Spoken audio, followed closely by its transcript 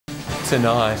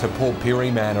Tonight, a Port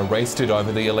Pirie man arrested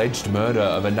over the alleged murder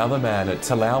of another man at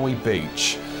Talawi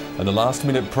Beach. And the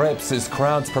last-minute preps as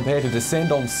crowds prepare to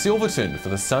descend on Silverton for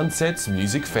the Sunsets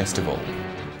Music Festival.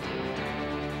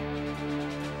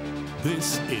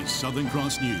 This is Southern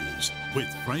Cross News with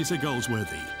Fraser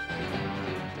Goldsworthy.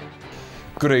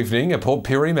 Good evening. A Port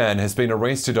Pirie man has been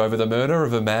arrested over the murder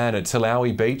of a man at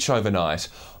Talawi Beach overnight.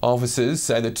 Officers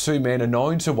say the two men are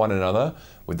known to one another,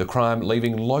 with the crime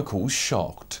leaving locals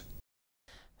shocked.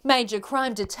 Major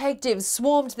crime detectives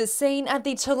swarmed the scene at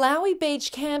the Talawi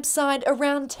Beach campsite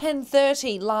around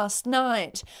 10:30 last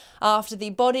night, after the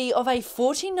body of a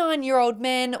 49-year-old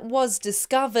man was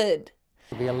discovered.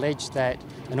 We allege that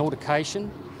an altercation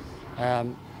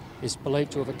is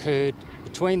believed to have occurred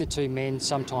between the two men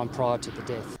sometime prior to the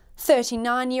death.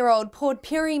 39-year-old Port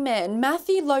Pirie man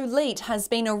Matthew Lolete has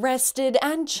been arrested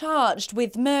and charged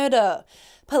with murder.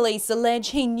 Police allege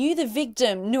he knew the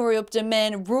victim, Nurulta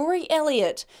man Rory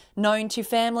Elliott, known to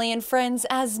family and friends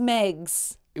as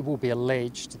Megs. It will be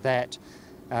alleged that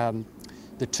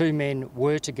the two men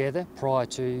were together prior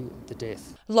to the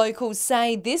death. Locals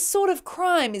say this sort of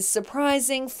crime is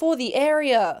surprising for the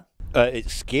area.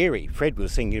 It's scary. Fred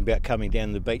was thinking about coming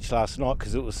down the beach last night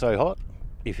because it was so hot.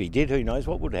 If he did, who knows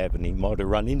what would happen? He might have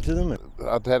run into them.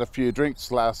 I'd had a few drinks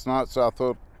last night, so I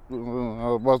thought I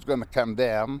was going to come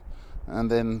down and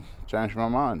then changed my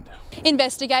mind.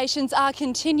 Investigations are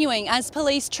continuing as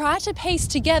police try to piece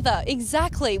together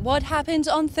exactly what happened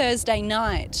on Thursday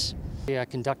night. We are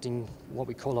conducting what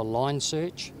we call a line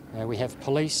search. We have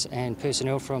police and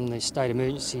personnel from the State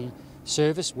Emergency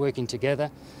Service working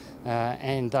together,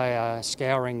 and they are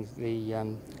scouring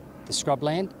the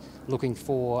scrubland looking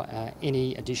for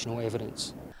any additional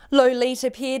evidence. Lolete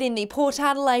appeared in the Port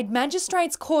Adelaide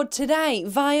Magistrates Court today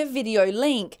via video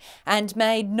link and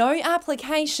made no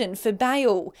application for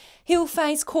bail. He'll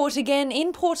face court again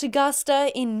in Port Augusta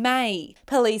in May.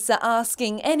 Police are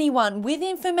asking anyone with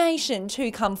information to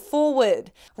come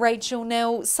forward. Rachel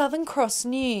Nell, Southern Cross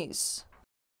News.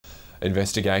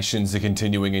 Investigations are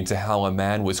continuing into how a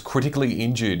man was critically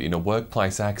injured in a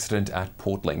workplace accident at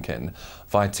Port Lincoln.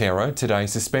 Viterra today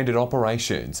suspended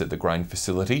operations at the grain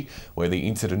facility where the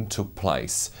incident took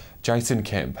place. Jason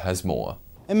Kemp has more.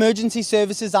 Emergency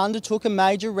services undertook a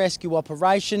major rescue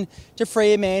operation to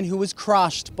free a man who was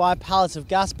crushed by a pallet of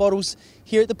gas bottles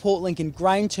here at the Port Lincoln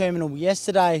grain terminal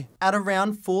yesterday. At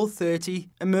around 4:30,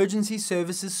 emergency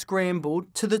services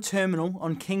scrambled to the terminal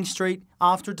on King Street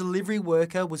after a delivery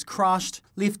worker was crushed,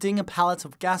 lifting a pallet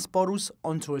of gas bottles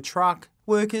onto a truck.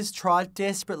 Workers tried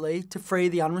desperately to free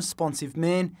the unresponsive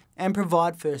man and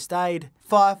provide first aid.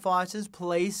 Firefighters,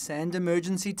 police and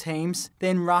emergency teams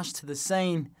then rushed to the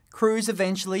scene. Crews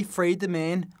eventually freed the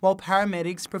man while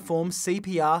paramedics performed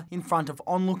CPR in front of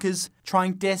onlookers,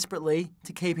 trying desperately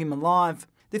to keep him alive.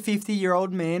 The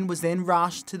 50-year-old man was then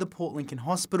rushed to the Port Lincoln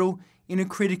Hospital in a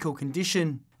critical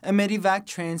condition. A Medivac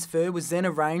transfer was then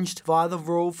arranged via the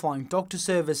Royal Flying Doctor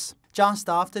Service. Just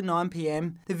after 9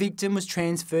 p.m, the victim was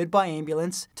transferred by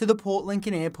ambulance to the Port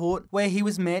Lincoln Airport, where he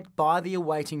was met by the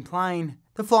awaiting plane.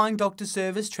 The Flying Doctor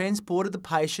Service transported the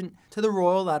patient to the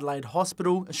Royal Adelaide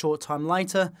Hospital a short time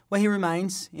later, where he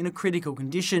remains in a critical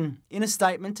condition. In a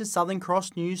statement to Southern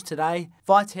Cross News today,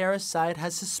 Viterra say it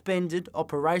has suspended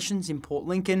operations in Port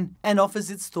Lincoln and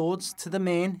offers its thoughts to the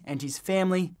man and his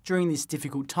family during this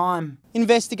difficult time.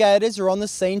 Investigators are on the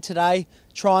scene today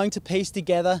trying to piece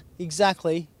together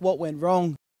exactly what went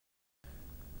wrong.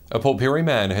 A Port Pirie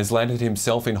man has landed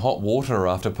himself in hot water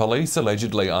after police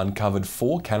allegedly uncovered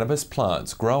 4 cannabis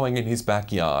plants growing in his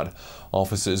backyard.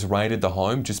 Officers raided the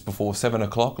home just before 7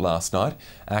 o'clock last night,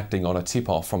 acting on a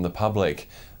tip-off from the public.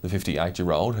 The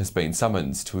 58-year-old has been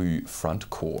summoned to front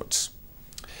court.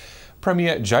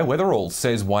 Premier Jay Weatherill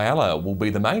says Whyalla will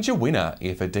be the major winner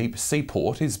if a deep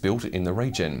seaport is built in the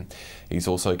region. He's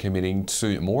also committing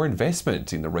to more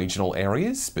investment in the regional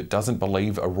areas, but doesn't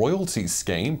believe a royalties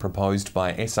scheme proposed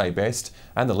by SA Best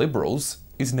and the Liberals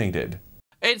is needed.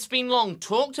 It's been long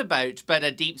talked about, but a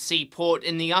deep sea port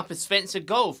in the Upper Spencer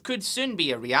Gulf could soon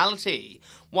be a reality.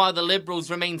 While the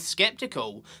Liberals remain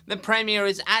sceptical, the Premier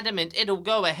is adamant it'll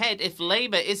go ahead if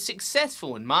Labor is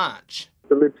successful in March.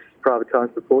 The Libs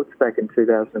privatised the ports back in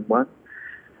 2001,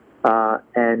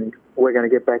 and we're going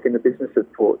to get back in the business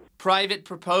of ports. Private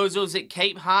proposals at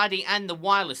Cape Hardy and the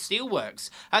Whyalla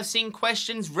Steelworks have seen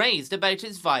questions raised about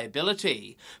its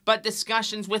viability, but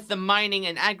discussions with the mining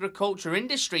and agriculture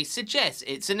industry suggest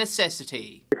it's a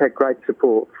necessity. We've had great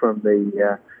support from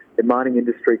the mining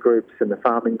industry groups and the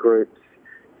farming groups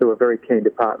who are very keen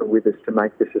to partner with us to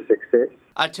make this a success.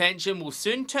 Attention will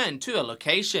soon turn to a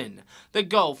location. The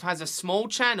Gulf has a small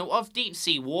channel of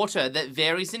deep-sea water that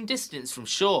varies in distance from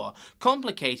shore,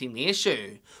 complicating the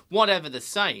issue. Whatever the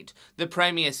site, the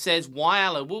Premier says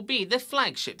Whyalla will be the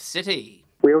flagship city.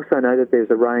 We also know that there's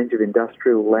a range of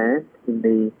industrial land in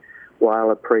the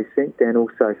Whyalla precinct and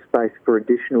also space for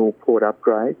additional port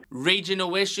upgrades.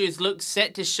 Regional issues look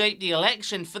set to shape the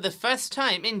election for the first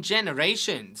time in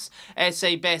generations.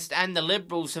 SA Best and the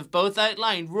Liberals have both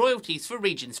outlined royalties for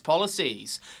regions'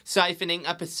 policies, siphoning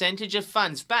a percentage of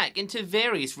funds back into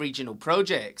various regional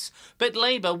projects. But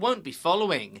Labor won't be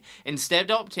following, instead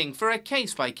opting for a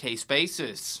case-by-case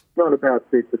basis. It's not about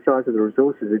the size of the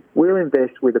resources. It's we'll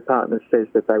invest where the partner says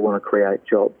that they want to create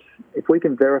jobs. If we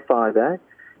can verify that,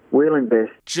 we'll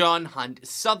invest. John Hunt,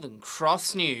 Southern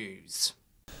Cross News.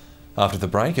 After the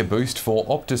break, a boost for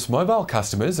Optus Mobile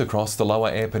customers across the Lower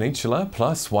Eyre Peninsula,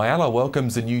 plus Whyalla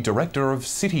welcomes a new Director of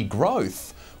City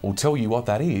Growth. We'll tell you what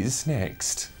that is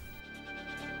next.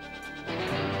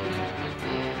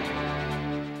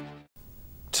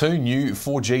 Two new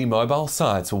 4G mobile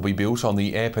sites will be built on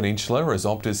the Eyre Peninsula as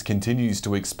Optus continues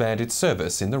to expand its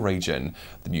service in the region.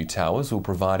 The new towers will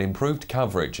provide improved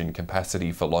coverage and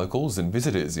capacity for locals and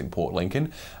visitors in Port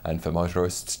Lincoln and for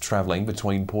motorists travelling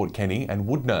between Port Kenny and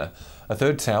Woodner. A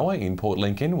third tower in Port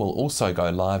Lincoln will also go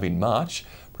live in March,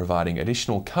 providing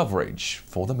additional coverage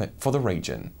for the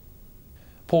region.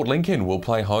 Port Lincoln will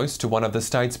play host to one of the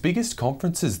state's biggest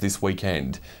conferences this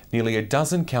weekend. Nearly a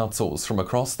dozen councils from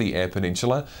across the Eyre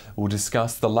Peninsula will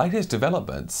discuss the latest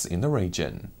developments in the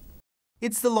region.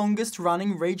 It's the longest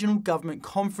running regional government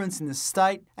conference in the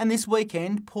state, and this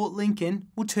weekend Port Lincoln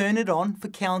will turn it on for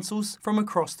councils from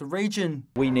across the region.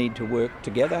 We need to work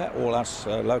together, all us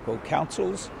local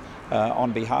councils,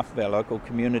 on behalf of our local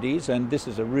communities, and this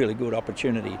is a really good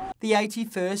opportunity. The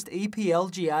 81st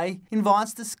EPLGA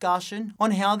invites discussion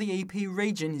on how the EP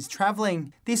region is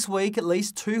travelling. This week at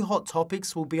least two hot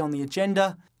topics will be on the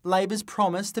agenda: Labor's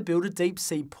promise to build a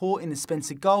deep-sea port in the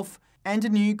Spencer Gulf and a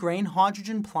new green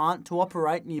hydrogen plant to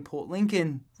operate near Port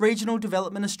Lincoln. Regional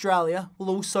Development Australia will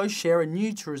also share a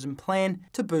new tourism plan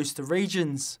to boost the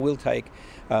regions. We'll take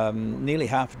nearly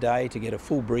half a day to get a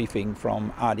full briefing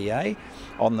from RDA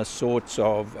on the sorts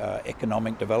of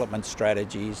economic development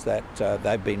strategies that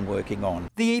they've been working on.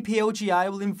 The EPLGA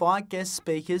will invite guest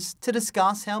speakers to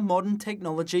discuss how modern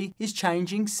technology is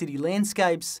changing city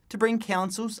landscapes to bring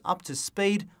councils up to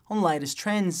speed on latest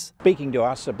trends. Speaking to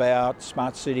us about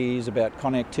smart cities, about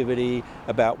connectivity,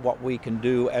 about what we can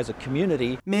do as a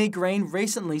community. Mayor Green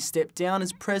recently stepped down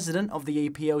as president of the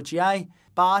EPLGA,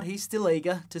 but he's still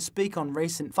eager to speak on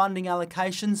recent funding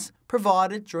allocations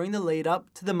provided during the lead-up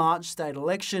to the March state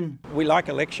election. We like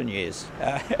election years.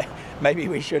 Maybe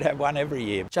we should have one every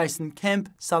year. Jason Kemp,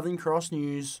 Southern Cross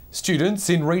News. Students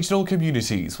in regional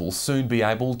communities will soon be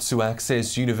able to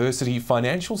access university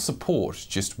financial support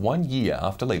just 1 year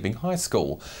after leaving high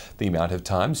school. The amount of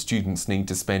time students need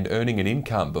to spend earning an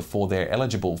income before they're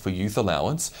eligible for youth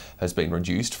allowance has been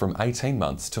reduced from 18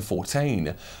 months to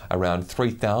 14. Around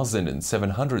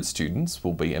 3,700 students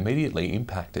will be immediately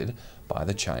impacted by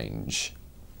the change.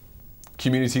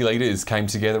 Community leaders came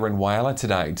together in Whyalla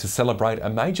today to celebrate a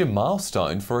major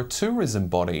milestone for a tourism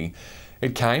body.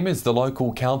 It came as the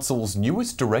local council's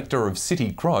newest Director of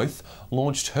City Growth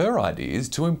launched her ideas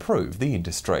to improve the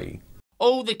industry.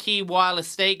 All the key Whyalla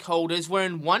stakeholders were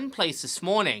in one place this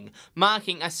morning,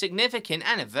 marking a significant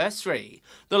anniversary.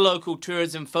 The local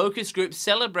tourism focus group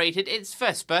celebrated its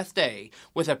first birthday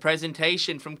with a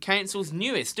presentation from Council's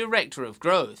newest Director of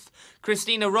Growth.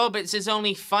 Christina Roberts is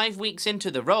only 5 weeks into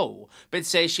the role, but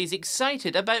says she's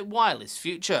excited about Whyalla's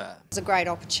future. It's a great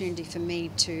opportunity for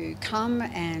me to come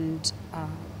and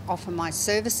offer my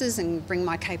services and bring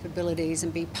my capabilities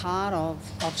and be part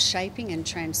of shaping and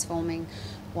transforming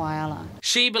Whyalla.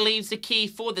 She believes the key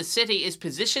for the city is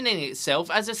positioning itself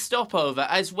as a stopover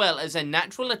as well as a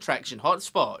natural attraction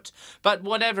hotspot. But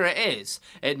whatever it is,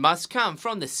 it must come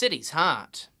from the city's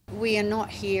heart. We are not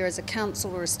here as a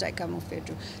council or a state government or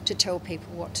federal to tell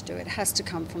people what to do. It has to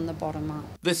come from the bottom up.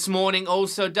 This morning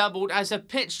also doubled as a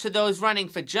pitch to those running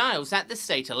for Giles at the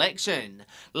state election.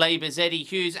 Labor's Eddie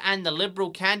Hughes and the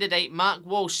Liberal candidate Mark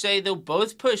Walsh say they'll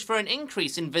both push for an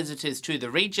increase in visitors to the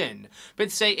region,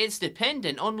 but say it's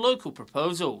dependent on local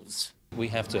proposals. We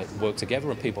have to work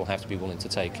together and people have to be willing to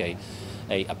take a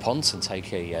punt and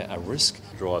take a risk.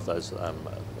 Drive those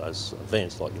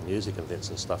events like your music events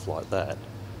and stuff like that.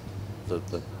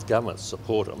 The governments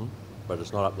support them, but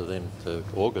it's not up to them to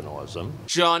organise them.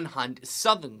 John Hunt,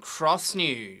 Southern Cross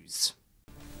News.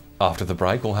 After the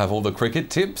break, we'll have all the cricket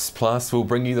tips, plus we'll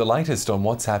bring you the latest on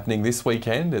what's happening this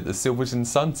weekend at the Silverton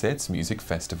Sunsets Music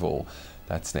Festival.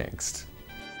 That's next.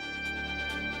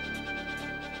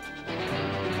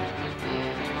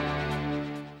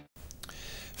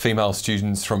 Female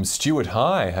students from Stuart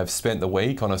High have spent the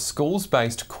week on a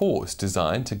schools-based course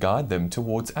designed to guide them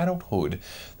towards adulthood.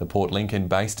 The Port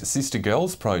Lincoln-based Sister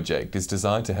Girls project is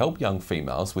designed to help young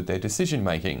females with their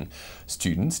decision-making.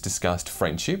 Students discussed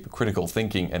friendship, critical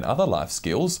thinking and other life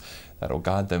skills that'll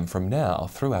guide them from now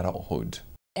through adulthood.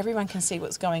 Everyone can see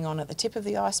what's going on at the tip of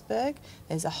the iceberg.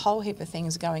 There's a whole heap of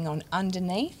things going on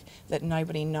underneath that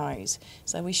nobody knows.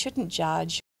 So we shouldn't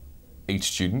judge.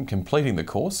 Each student completing the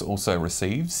course also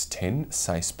receives 10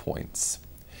 SACE points.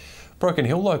 Broken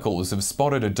Hill locals have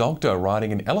spotted a doctor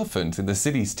riding an elephant in the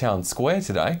city's town square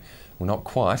today. Well, not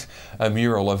quite. A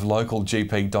mural of local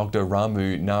GP Dr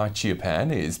Ramu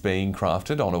Nachiapan is being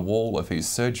crafted on a wall of his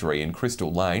surgery in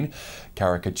Crystal Lane.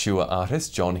 Caricature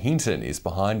artist John Hinton is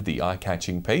behind the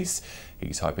eye-catching piece.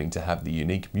 He's hoping to have the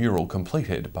unique mural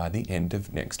completed by the end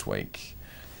of next week.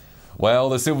 Well,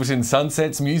 the Silverton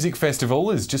Sunsets Music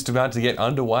Festival is just about to get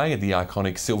underway at the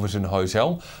iconic Silverton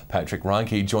Hotel. Patrick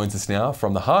Reinke joins us now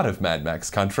from the heart of Mad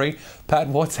Max country. Pat,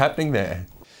 what's happening there?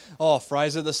 Oh,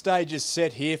 Fraser, the stage is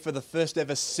set here for the first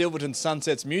ever Silverton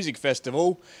Sunsets Music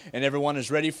Festival, and everyone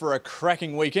is ready for a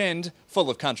cracking weekend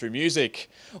full of country music.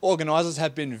 Organisers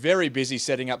have been very busy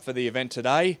setting up for the event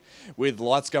today, with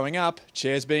lights going up,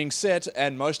 chairs being set,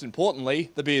 and most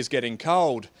importantly, the beers getting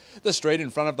cold. The street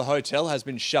in front of the hotel has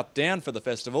been shut down for the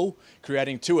festival,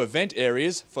 creating 2 event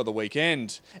areas for the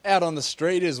weekend. Out on the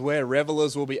street is where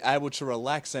revellers will be able to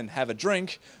relax and have a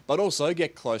drink, but also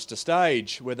get close to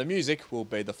stage, where the music will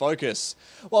be the focus.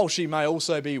 While she may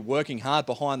also be working hard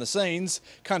behind the scenes,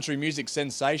 country music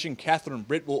sensation Catherine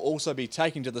Britt will also be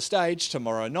taking to the stage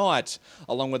tomorrow night,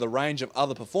 along with a range of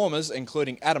other performers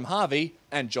including Adam Harvey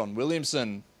and John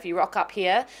Williamson. If you rock up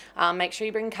here, make sure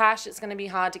you bring cash. It's going to be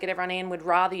hard to get everyone in. We'd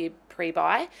rather you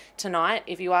pre-buy tonight.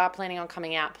 If you are planning on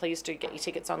coming out, please do get your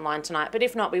tickets online tonight. But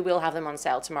if not, we will have them on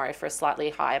sale tomorrow for a slightly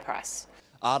higher price.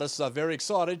 Artists are very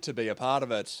excited to be a part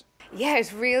of it. Yeah,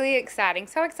 it's really exciting.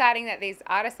 So exciting that these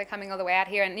artists are coming all the way out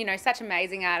here, and you know, such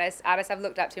amazing artists I've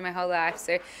looked up to my whole life.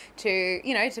 So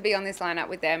to be on this lineup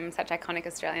with them, such iconic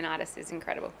Australian artists, is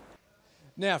incredible.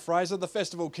 Now, Fraser, the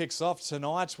festival kicks off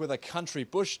tonight with a country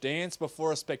bush dance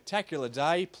before a spectacular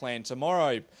day planned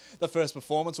tomorrow. The first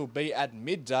performance will be at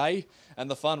midday, and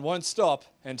the fun won't stop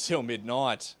until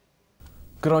midnight.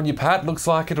 Good on you, Pat. Looks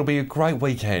like it'll be a great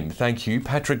weekend. Thank you,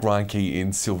 Patrick Reinke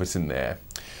in Silverton there.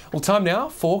 Well, time now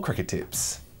for cricket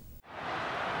tips.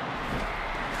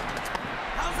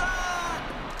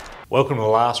 Welcome to the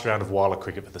last round of Wyler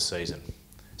cricket for the season.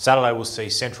 Saturday will see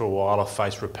Central Wyler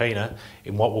face Rapina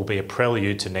in what will be a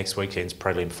prelude to next weekend's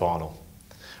prelim final.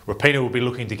 Rapina will be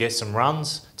looking to get some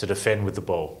runs to defend with the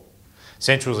ball.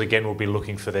 Centrals again will be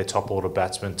looking for their top order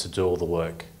batsmen to do all the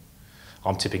work.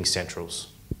 I'm tipping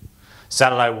Centrals.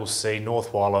 Saturday we'll see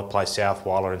North Wyler play South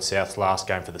Wyler in South's last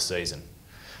game for the season.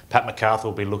 Pat McArthur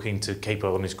will be looking to keep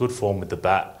on his good form with the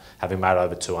bat, having made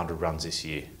over 200 runs this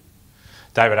year.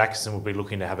 David Atkinson will be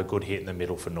looking to have a good hit in the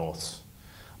middle for Norths.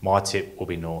 My tip will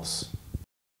be Norths.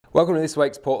 Welcome to this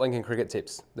week's Port Lincoln Cricket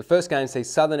Tips. The first game sees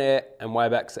Southern Air and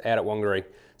Waybacks out at Whangaree.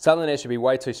 Southern Air should be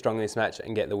way too strong in this match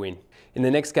and get the win. In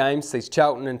the next game sees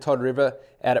Charlton and Todd River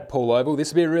out at Paul Oval.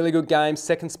 This will be a really good game,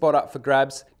 second spot up for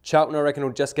grabs. Charlton, I reckon,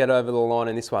 will just get over the line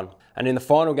in this one. And in the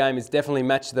final game is definitely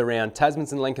match of the round,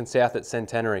 Tasmans and Lincoln South at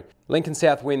Centenary. Lincoln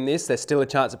South win this, there's still a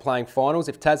chance of playing finals.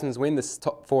 If Tasmans win, the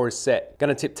top 4 is set. Going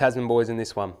to tip Tasman boys in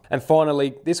this one. And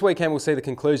finally, this weekend we'll see the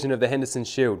conclusion of the Henderson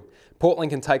Shield. Port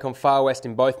Lincoln take on Far West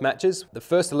in both matches. The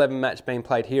first 11 match being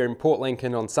played here in Port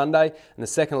Lincoln on Sunday, and the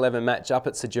second 11 match up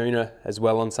at Ceduna as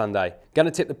well on Sunday. Going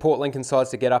to tip the Port Lincoln sides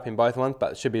to get up in both ones,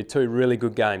 but it should be 2 really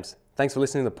good games. Thanks for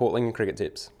listening to the Port Lincoln Cricket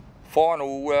Tips.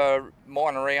 Final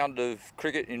minor round of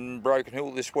cricket in Broken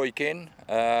Hill this weekend.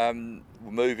 We'll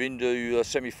move into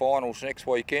semi-finals next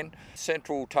weekend.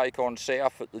 Central take on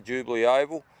South at the Jubilee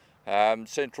Oval.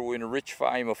 Central in a rich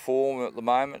frame of form at the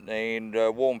moment and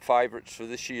warm favourites for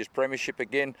this year's premiership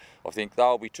again. I think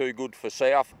they'll be too good for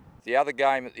South. The other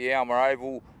game at the Alma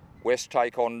Oval, West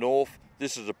take on North.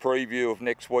 This is a preview of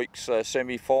next week's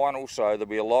semi-final, so there'll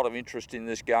be a lot of interest in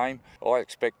this game. I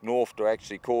expect North to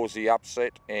actually cause the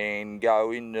upset and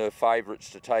go in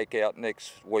favourites to take out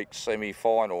next week's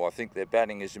semi-final. I think their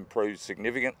batting has improved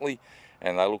significantly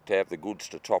and they look to have the goods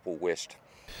to topple West.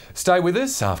 Stay with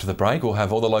us. After the break, we'll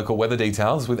have all the local weather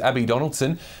details with Abby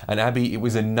Donaldson. And Abby, it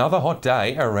was another hot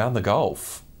day around the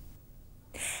Gulf.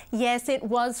 Yes, it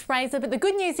was, Fraser, but the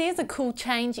good news is a cool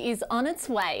change is on its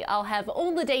way. I'll have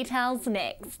all the details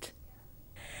next.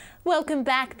 Welcome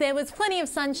back. There was plenty of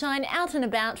sunshine out and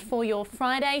about for your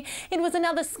Friday. It was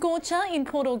another scorcher in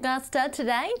Port Augusta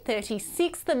today,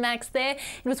 36 the max there.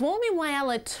 It was warm in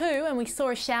Whyalla too, and we saw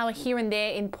a shower here and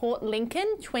there in Port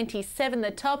Lincoln, 27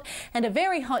 the top, and a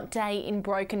very hot day in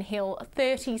Broken Hill,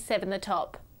 37 the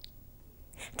top.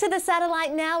 To the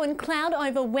satellite now, and cloud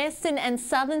over western and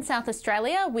southern South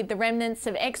Australia with the remnants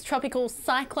of ex-tropical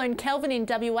cyclone Kelvin in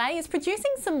WA is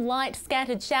producing some light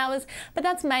scattered showers, but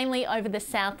that's mainly over the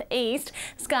southeast.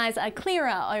 Skies are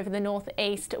clearer over the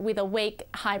northeast with a weak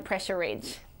high pressure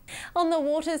ridge. On the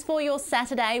waters for your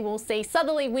Saturday, we'll see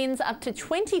southerly winds up to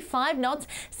 25 knots,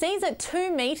 seas at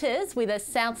 2 metres with a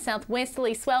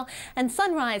south-southwesterly swell, and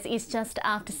sunrise is just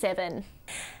after 7.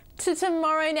 To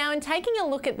tomorrow now, and taking a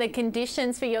look at the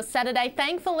conditions for your Saturday,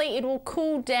 thankfully it will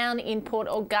cool down in Port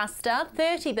Augusta,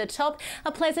 30 the top,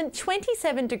 a pleasant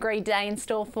 27-degree day in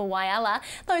store for Whyalla.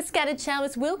 Those scattered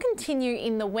showers will continue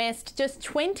in the west, just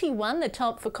 21 the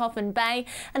top for Coffin Bay.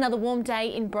 Another warm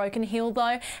day in Broken Hill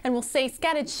though, and we'll see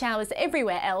scattered showers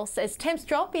everywhere else as temps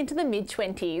drop into the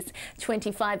mid-20s.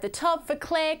 25 the top for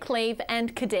Clare, Cleve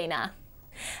and Kadina.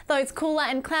 Those cooler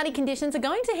and cloudy conditions are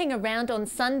going to hang around on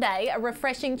Sunday, a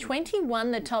refreshing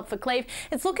 21 the top for Cleve.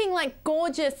 It's looking like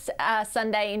gorgeous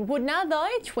Sunday in Woodna though,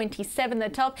 27 the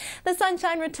top. The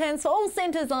sunshine returns for all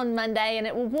centres on Monday and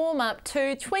it will warm up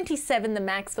to 27 the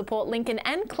max for Port Lincoln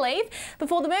and Cleve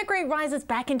before the mercury rises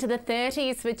back into the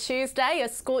 30s for Tuesday, a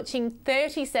scorching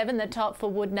 37 the top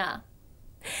for Woodna.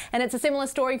 And it's a similar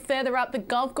story further up the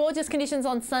Gulf. Gorgeous conditions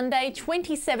on Sunday,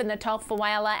 27 the top for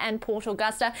Whyalla and Port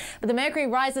Augusta. But the mercury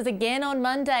rises again on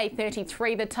Monday,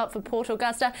 33 the top for Port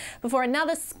Augusta, before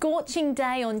another scorching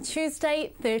day on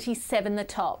Tuesday, 37 the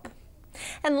top.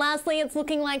 And lastly, it's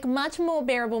looking like much more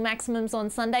bearable maximums on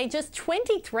Sunday, just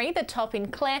 23 the top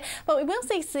in Clare, but we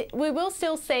will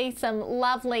still see some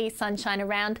lovely sunshine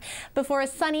around before a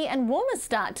sunny and warmer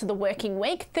start to the working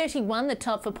week, 31 the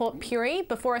top for Port Pirie,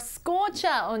 before a scorcher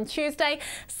on Tuesday,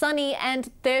 sunny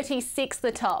and 36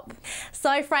 the top.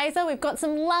 So Fraser, we've got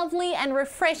some lovely and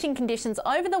refreshing conditions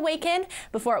over the weekend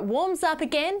before it warms up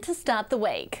again to start the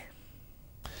week.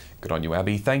 Good on you,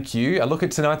 Abby. Thank you. A look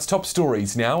at tonight's top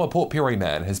stories now. A Port Pirie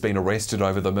man has been arrested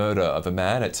over the murder of a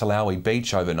man at Talawi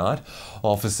Beach overnight.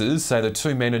 Officers say the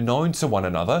two men are known to one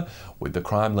another, with the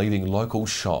crime leaving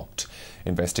locals shocked.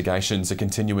 Investigations are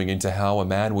continuing into how a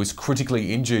man was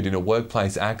critically injured in a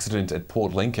workplace accident at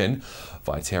Port Lincoln.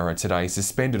 Viterra today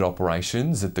suspended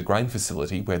operations at the grain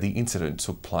facility where the incident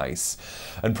took place.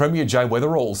 And Premier Jay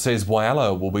Weatherill says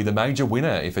Whyalla will be the major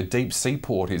winner if a deep sea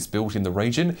port is built in the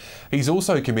region. He's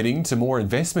also committing to more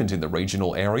investment in the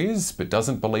regional areas, but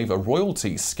doesn't believe a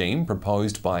royalty scheme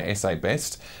proposed by SA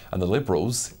Best and the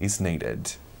Liberals is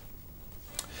needed.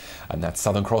 And that's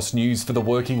Southern Cross News for the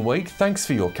working week. Thanks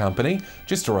for your company.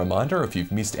 Just a reminder, if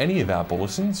you've missed any of our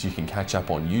bulletins, you can catch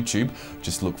up on YouTube.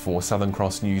 Just look for Southern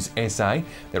Cross News SA.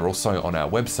 They're also on our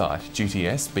website,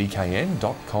 gtsbkn.com.au.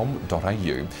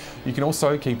 You can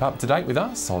also keep up to date with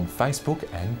us on Facebook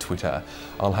and Twitter.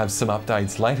 I'll have some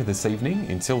updates later this evening.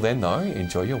 Until then though,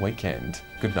 enjoy your weekend.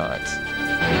 Good night.